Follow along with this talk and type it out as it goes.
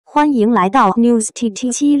欢迎来到 News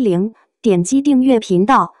TT70，点击订阅频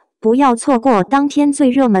道，不要错过当天最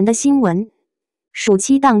热门的新闻。暑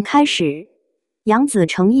期档开始，杨紫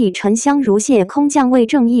诚意沉香如屑空降为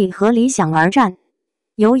正义和理想而战。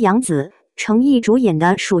由杨紫诚意主演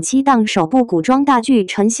的暑期档首部古装大剧《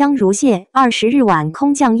沉香如屑》20日晚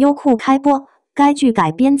空降优酷开播。该剧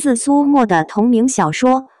改编自苏沫的同名小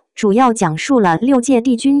说，主要讲述了6届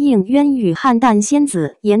帝君应渊与汉旦仙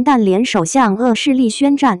子颜旦联手向恶势力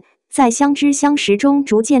宣战，在相知相识中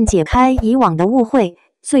逐渐解开以往的误会，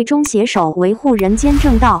最终携手维护人间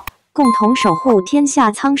正道，共同守护天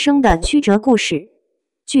下苍生的曲折故事。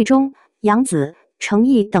剧中，杨紫、程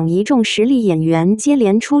毅等一众实力演员接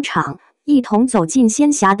连出场，一同走进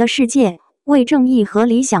仙侠的世界，为正义和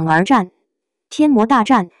理想而战。天魔大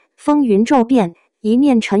战，风云骤变，一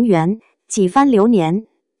念尘缘，几番流年。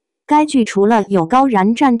该剧除了有高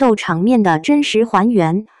燃战斗场面的真实还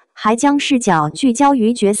原，还将视角聚焦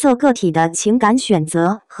于角色个体的情感选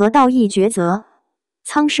择和道义抉择。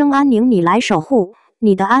苍生安宁你来守护，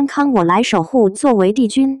你的安康我来守护。作为帝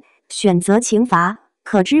君，选择刑罚，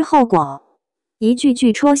可知后果。一句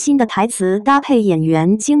句戳心的台词搭配演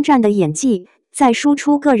员精湛的演技，在输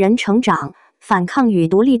出个人成长、反抗与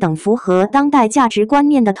独立等符合当代价值观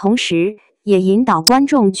念的同时，也引导观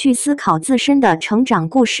众去思考自身的成长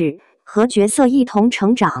故事，和角色一同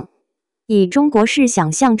成长。以中国式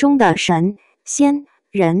想象中的神、仙、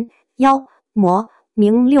人、妖、魔、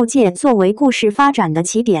冥6界作为故事发展的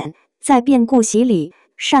起点，在变故洗礼、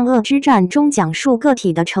善恶之战中讲述个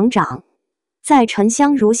体的成长。在沉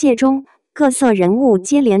香如屑中，各色人物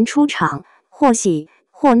接连出场，或喜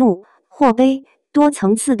或怒或悲，多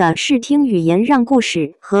层次的视听语言让故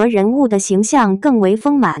事和人物的形象更为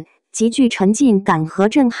丰满，极具沉浸感和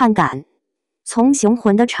震撼感。从雄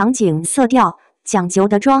浑的场景色调、讲究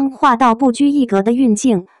的妆化到不拘一格的运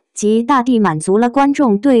镜，即大地满足了观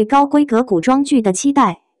众对高规格古装剧的期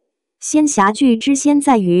待。仙侠剧之仙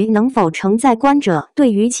在于能否承载观者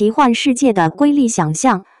对于奇幻世界的瑰丽想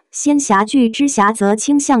象，仙侠剧之侠则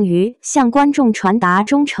倾向于向观众传达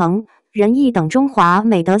忠诚、仁义等中华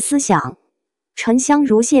美德思想。沉香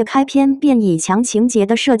如屑开篇便以强情节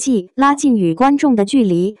的设计拉近与观众的距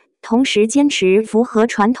离，同时坚持符合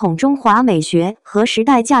传统中华美学和时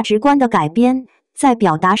代价值观的改编，在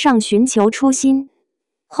表达上寻求初心。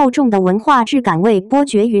厚重的文化质感为波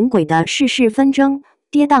谲云诡的世事纷争、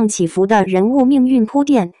跌宕起伏的人物命运铺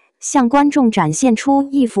垫，向观众展现出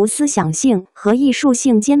一幅思想性和艺术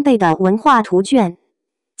性兼备的文化图卷。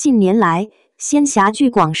近年来，仙侠剧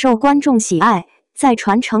广受观众喜爱，在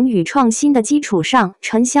传承与创新的基础上，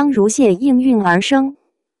沉香如屑应运而生。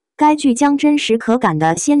该剧将真实可感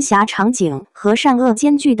的仙侠场景和善恶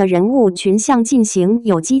兼具的人物群像进行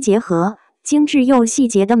有机结合，精致又细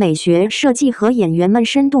节的美学设计和演员们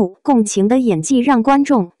深度共情的演技，让观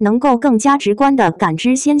众能够更加直观地感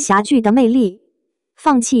知仙侠剧的魅力。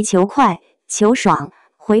放弃求快、求爽，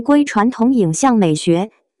回归传统影像美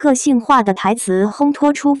学，个性化的台词烘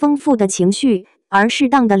托出丰富的情绪，而适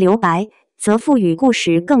当的留白则赋予故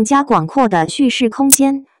事更加广阔的叙事空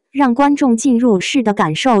间，让观众进入式的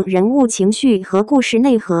感受人物情绪和故事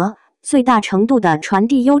内核，最大程度地传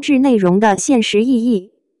递优质内容的现实意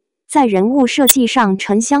义。在人物设计上，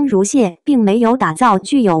沉香如屑并没有打造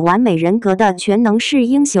具有完美人格的全能式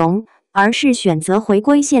英雄，而是选择回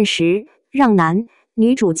归现实，让男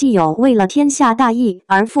女主既有为了天下大义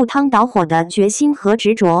而赴汤蹈火的决心和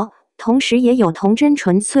执着，同时也有童真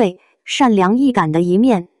纯粹、善良易感的一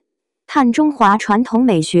面。探中华传统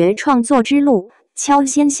美学创作之路，敲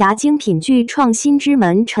仙侠精品剧创新之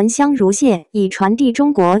门。沉香如屑以传递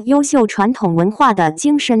中国优秀传统文化的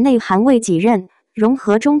精神内涵为己任，融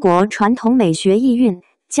合中国传统美学意蕴，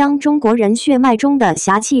将中国人血脉中的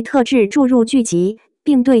侠气特质注入剧集，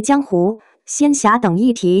并对江湖、仙侠等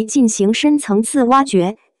议题进行深层次挖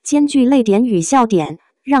掘，兼具泪点与笑点，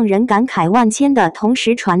让人感慨万千的同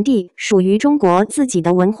时传递属于中国自己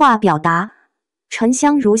的文化表达。沉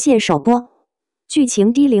香如屑首播，剧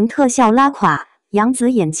情低龄特效拉垮，杨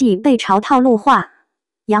紫演技被嘲套路化。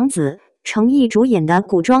杨紫、程毅主演的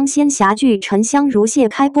古装仙侠剧《沉香如屑》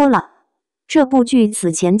开播了。这部剧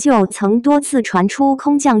此前就曾多次传出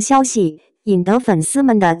空降消息，引得粉丝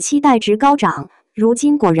们的期待值高涨。如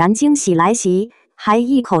今果然惊喜来袭，还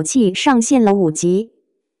一口气上线了5集。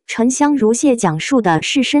沉香如屑讲述的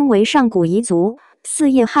是身为上古彝族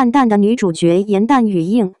四叶汉旦的女主角颜旦与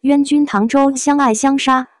应渊君唐周相爱相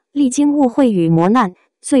杀，历经误会与磨难，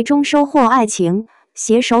最终收获爱情，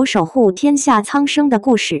携手守护天下苍生的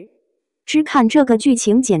故事。只看这个剧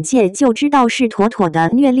情简介就知道是妥妥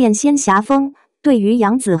的虐恋仙侠风，对于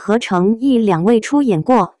杨紫和程毅两位出演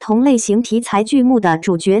过同类型题材剧目的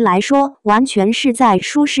主角来说，完全是在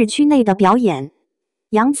舒适区内的表演。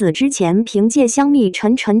杨紫之前凭借香蜜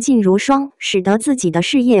沉沉烬如霜，使得自己的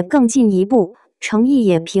事业更进一步，程毅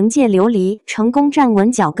也凭借琉璃成功站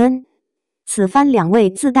稳脚跟。此番两位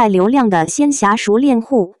自带流量的仙侠熟练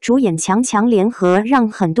户主演强强联合，让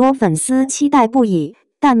很多粉丝期待不已。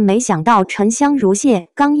但没想到沉香如屑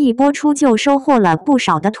刚一播出就收获了不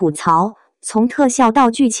少的吐槽，从特效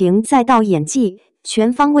到剧情再到演技，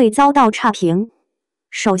全方位遭到差评。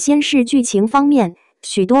首先是剧情方面，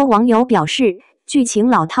许多网友表示剧情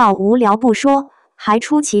老套无聊不说，还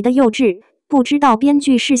出奇的幼稚，不知道编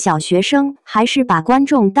剧是小学生还是把观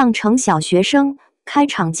众当成小学生，开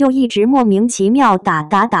场就一直莫名其妙打，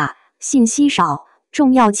信息少，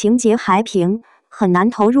重要情节还平，很难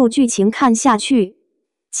投入剧情看下去。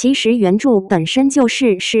其实原著本身就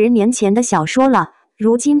是10年前的小说了，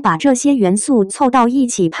如今把这些元素凑到一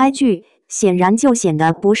起拍剧，显然就显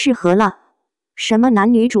得不适合了。什么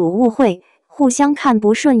男女主误会，互相看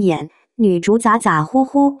不顺眼，女主咋呼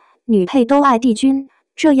呼，女配都爱帝君，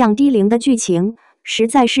这样低龄的剧情，实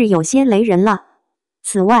在是有些雷人了。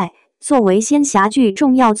此外，作为仙侠剧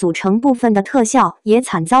重要组成部分的特效也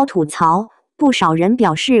惨遭吐槽。不少人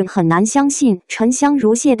表示很难相信沉香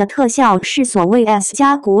如屑的特效是所谓 S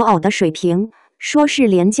加古偶的水平，说是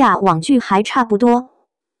廉价网剧还差不多。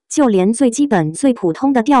就连最基本最普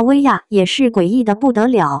通的吊威亚也是诡异的不得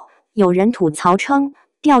了，有人吐槽称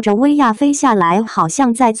吊着威亚飞下来好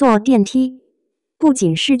像在坐电梯。不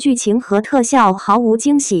仅是剧情和特效毫无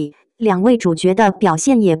惊喜，两位主角的表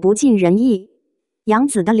现也不尽人意。杨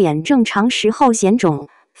紫的脸正常时候显肿，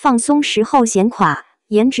放松时候显垮，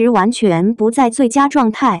颜值完全不在最佳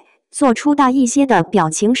状态，做出大一些的表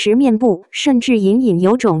情时面部甚至隐隐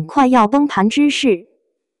有种快要崩盘之势。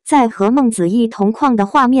在和孟子义同框的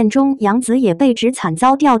画面中，杨紫也被指惨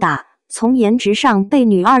遭吊打，从颜值上被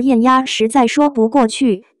女二艳压实在说不过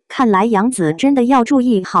去。看来杨紫真的要注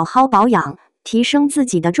意好好保养，提升自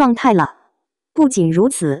己的状态了。不仅如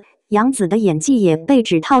此，杨紫的演技也被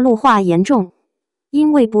指套路化严重，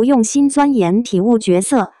因为不用心钻研体悟角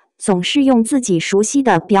色，总是用自己熟悉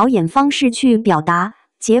的表演方式去表达，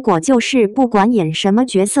结果就是不管演什么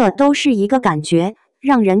角色都是一个感觉，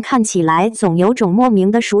让人看起来总有种莫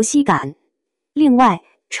名的熟悉感。另外，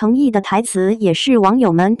程毅的台词也是网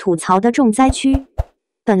友们吐槽的重灾区。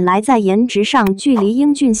本来在颜值上距离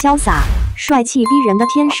英俊潇洒、帅气逼人的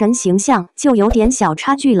天神形象就有点小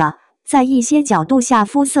差距了，在一些角度下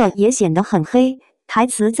肤色也显得很黑，台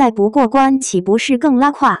词再不过关岂不是更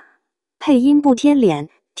拉胯？配音不贴脸，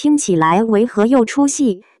听起来违和又出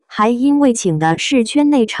戏，还因为请的是圈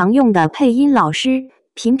内常用的配音老师，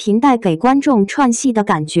频频带给观众串戏的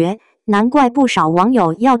感觉，难怪不少网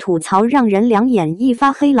友要吐槽让人两眼一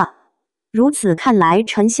发黑了。如此看来，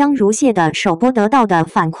沉香如屑的首播得到的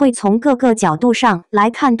反馈从各个角度上来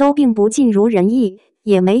看都并不尽如人意，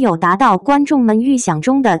也没有达到观众们预想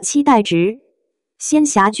中的期待值。仙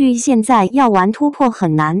侠剧现在要玩突破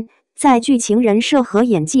很难，在剧情人设和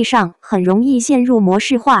演技上很容易陷入模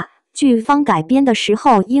式化，剧方改编的时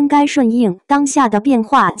候应该顺应当下的变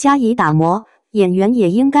化加以打磨，演员也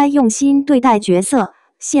应该用心对待角色，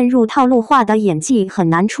陷入套路化的演技很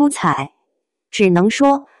难出彩。只能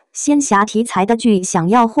说仙侠题材的剧想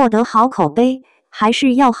要获得好口碑，还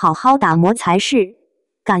是要好好打磨才是。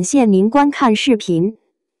感谢您观看视频，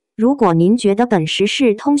如果您觉得本时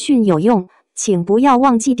事通讯有用，请不要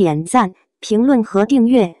忘记点赞、评论和订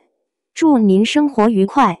阅。祝您生活愉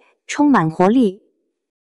快，充满活力。